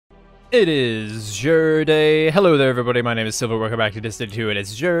It is your day. Hello there, everybody. My name is Silver. Welcome back to Destiny 2. It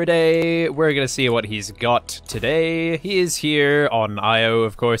is your day. We're gonna see what he's got today. He is here on Io,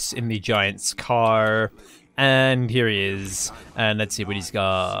 of course, in the Giant's car. And here he is. And let's see what he's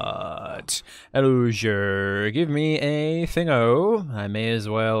got. Hello, sure. Give me a thingo. I may as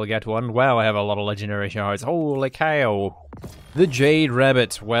well get one. Wow, I have a lot of legendary shards. Holy cow. The Jade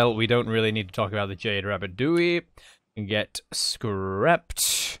Rabbit. Well, we don't really need to talk about the Jade Rabbit, do we? Get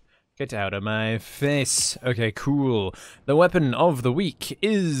scrapped. Get out of my face. Okay, cool. The weapon of the week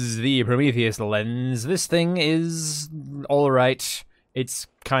is the Prometheus lens. This thing is alright. It's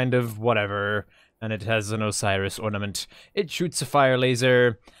kind of whatever. And it has an Osiris ornament. It shoots a fire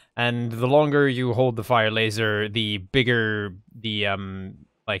laser, and the longer you hold the fire laser, the bigger the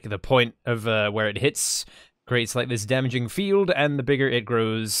the point of where it hits creates like this damaging field, and the bigger it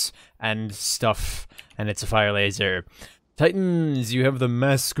grows and stuff, and it's a fire laser. Titans, you have the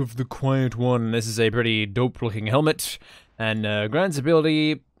Mask of the Quiet One. This is a pretty dope-looking helmet, and grants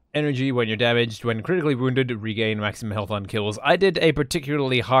ability energy when you're damaged. When critically wounded, regain maximum health on kills. I did a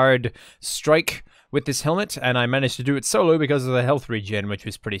particularly hard strike with this helmet, and I managed to do it solo because of the health regen, which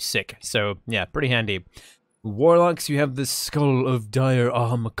was pretty sick. So, yeah, pretty handy. Warlocks, you have the Skull of Dire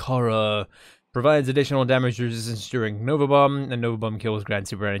Ahamkara. Provides additional damage resistance during Nova Bomb, and Nova Bomb kills grant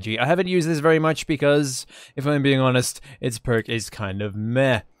super energy. I haven't used this very much because, if I'm being honest, its perk is kind of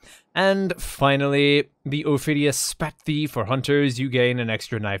meh. And finally, the Ophidia Spat Thief for hunters. You gain an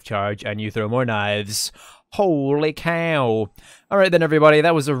extra knife charge, and you throw more knives. Holy cow. Alright then, everybody,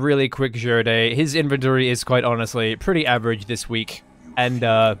 that was a really quick day. His inventory is quite honestly pretty average this week. And,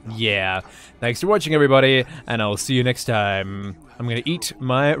 yeah. Thanks for watching, everybody, and I'll see you next time. I'm gonna eat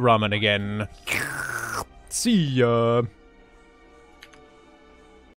my ramen again. See ya!